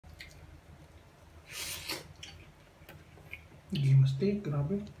Hindi mas steak,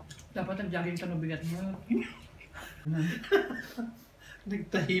 grabe. Dapat nag-jogging ka ng bigat mo.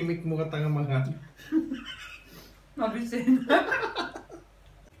 Nagtahimik mo ka tanga mga. Mabisin.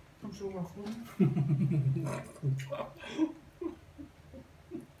 Ang suwa ko.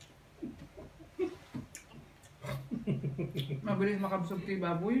 Mabilis makabusog kay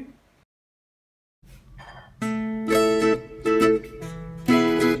Baboy.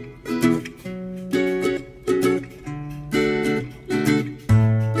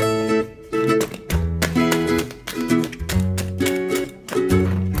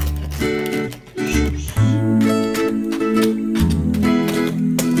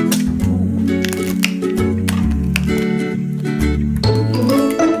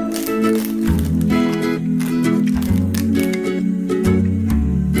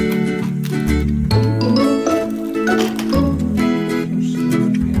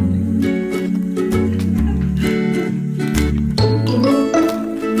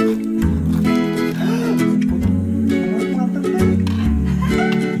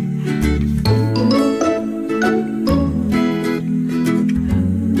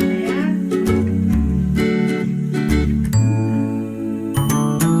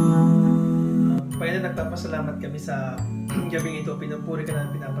 Nagpapasalamat kami sa gabing ito. Pinupuri ka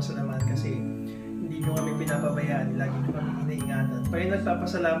na pinapasalamatan kasi hindi nyo kami pinapabayaan. Lagi nyo kami iniingatan. Panginoon,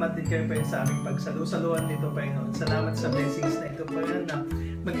 nagpapasalamat din kayo pa sa aming pagsalusaluan nito, Panginoon. Salamat sa blessings na ito, Panginoon, na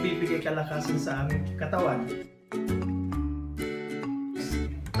magbibigay kalakasan sa aming katawan.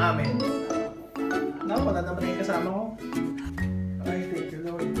 Amen. Wala naman yung kasama ko. Ay, thank you,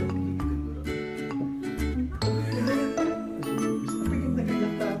 Lord. Napaging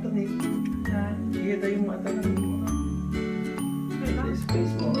nagaglatatan eh. Kita yung mata ng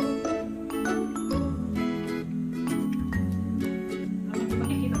space mo.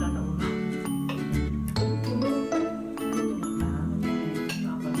 Makikita na ako na.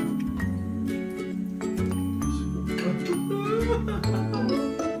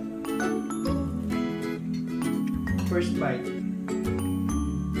 First bite.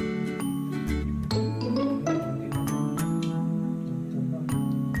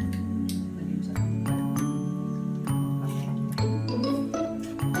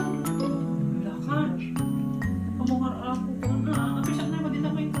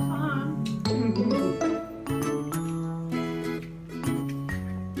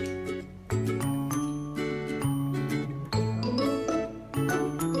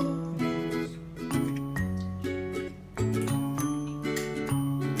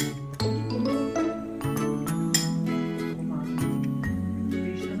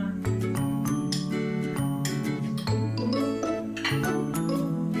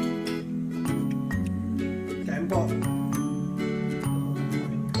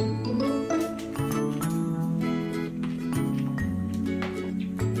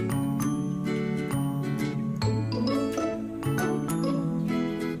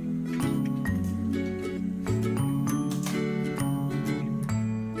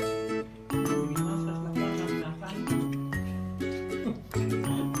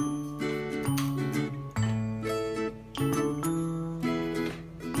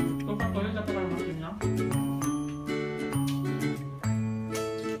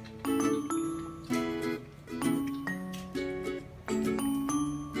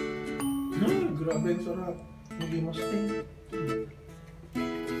 Grabe ang sarap. Hindi mas ting.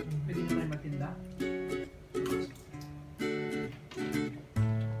 Pwede na tayo magtinda.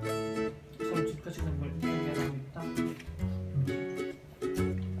 Consult kasi nag-work na gamit ta.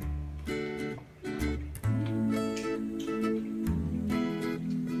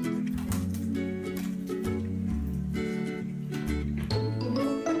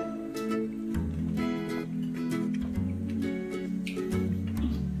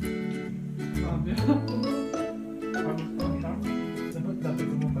 Dapat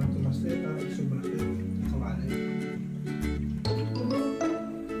lumabang ito mas sobrang kawali.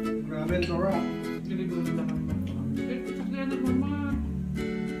 Grabe ang sarap. Hindi ko rin naman ba ito. Saklihan na naman.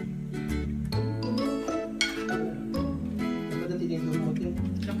 Dapat na tinidor mo ito.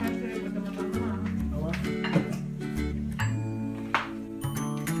 Dapat na mata-mata na. Awa.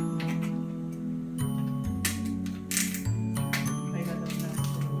 Ay, gano'n na.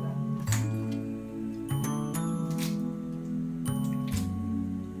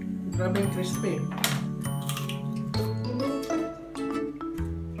 Grabe yung crispy.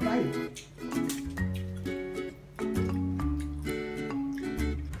 Aray.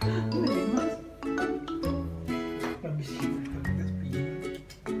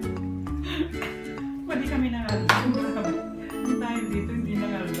 Pwede kami nangaldaw. Tayo dito, hindi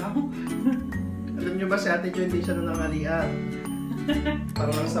nangaldaw. Alam nyo ba si Ate Jo hindi siya nanangalian?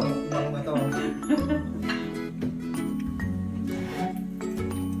 Para lang sa mukbang na to.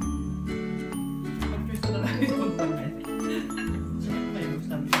 Pag-twist na lang yung pag-bangit. Saan ba yung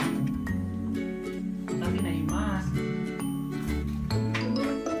sabi ko? Sabi na yung mask.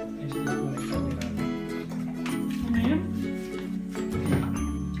 Yes, dito na yung camera. Ano yun?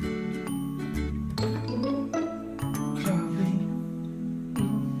 Grabe.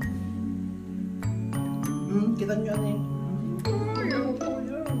 Kita nyo ano yun? Ay, ako po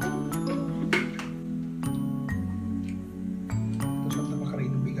yan. Tapos ba't naman karin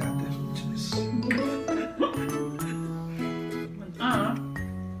ng bigate? Diyos. Ah,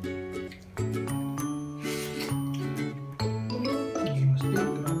 Hindi mas din,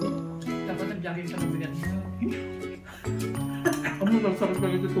 grabe. dapat nag-jogging ka ng bigat mo. Ano lang sakit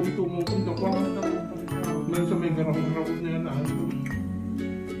lang ito tungtungong kung dakwang man sa may garawag-rawag na yan ako.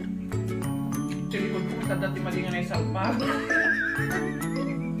 Silikod ko sa dati malingan na isang pa.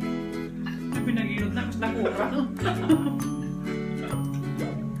 Pinagilot na, mas nakura.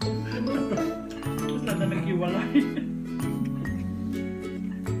 Mas na naghiwalay.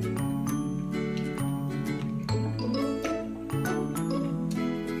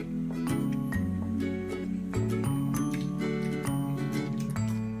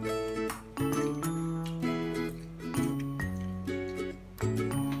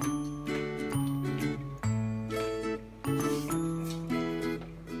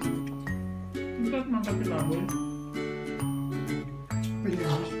 Bakit man kasi baboy?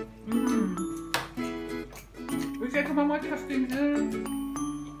 Pilihan. Uy, kaya kumamati kasi din.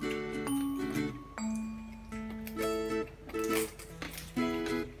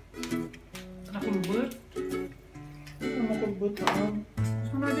 Nakulubot. Ano makulbot na?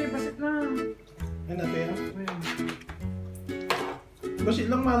 Gusto na di, basit na. Ano natin ha? Ayun. Basit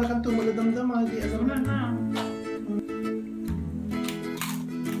lang malakan tumulad ang dama. Di alam Gusto na na.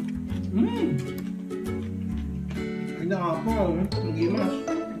 Ay na nga po. Nagimas.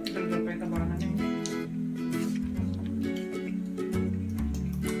 Dagdag pa yung tabaran niya.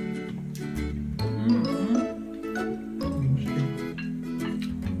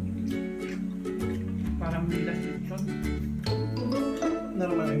 Parang bilas lechon.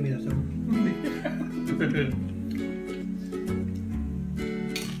 Normal ay minasal.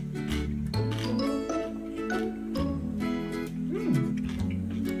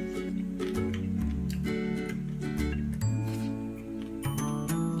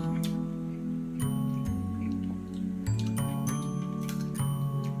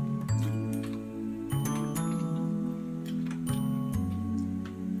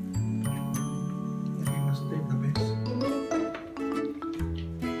 Nagimas din, the best.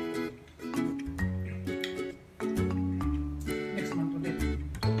 Next month ulit.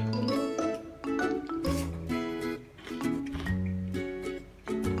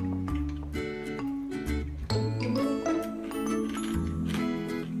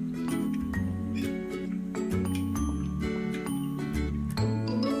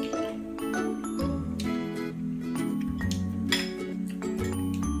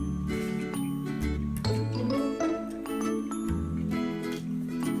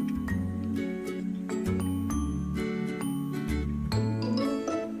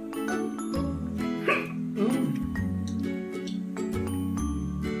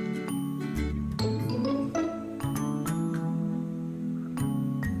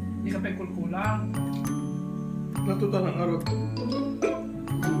 Hindi ka pa yung kulkulang. Natuta ng arot.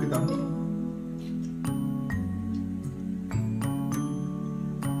 Ang kita.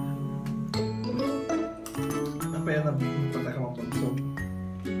 Napaya na patay ka mapagsog.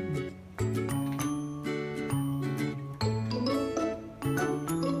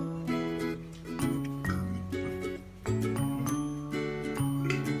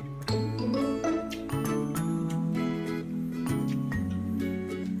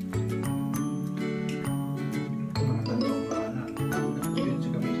 Mga tanong ka na. Yun siya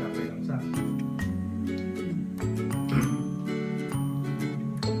kami sa payang sa.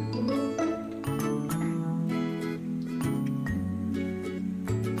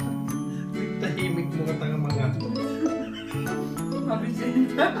 Tahimik mo ka tanga mga. Mabisin.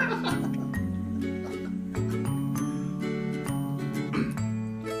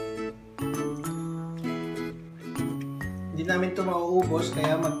 Hindi namin ito mauubos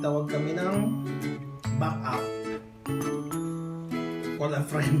kaya magtawag kami ng backup. Call a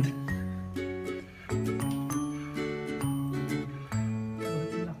friend.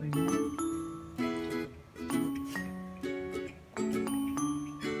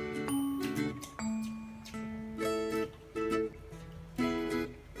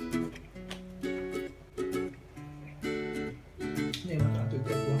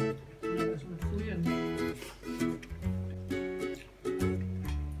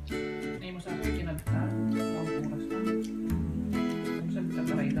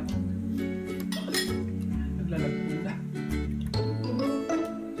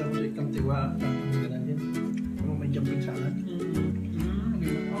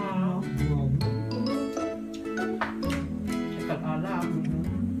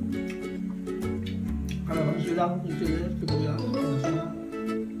 lang yung sibuyas, pinas na.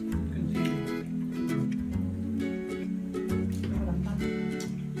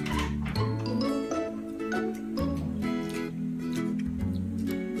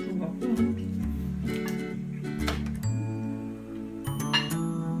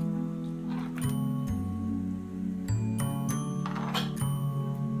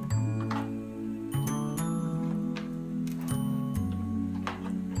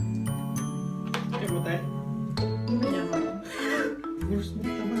 Kaya mo tayo? Gusto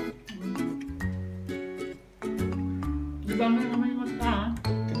mo tama? Di ba may kamay mata ha?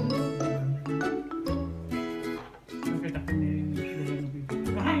 Nakita ko ni Lula na bibig.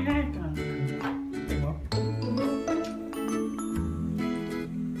 Ay, ka! Kaya mo?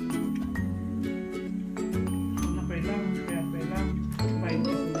 Napailang, kaya pailang. Kain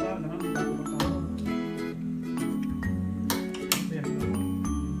ko suba, hindi ko matao. Kaya lang.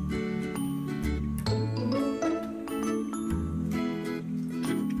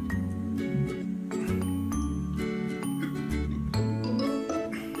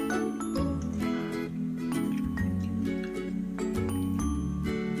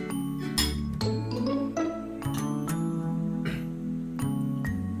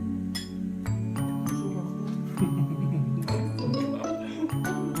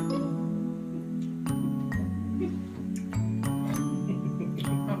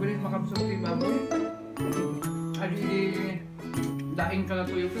 Mabilis makabsog si Baboy. Ay, di daing ka na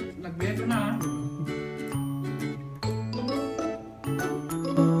tuyo. Nagbiyay ko na ha.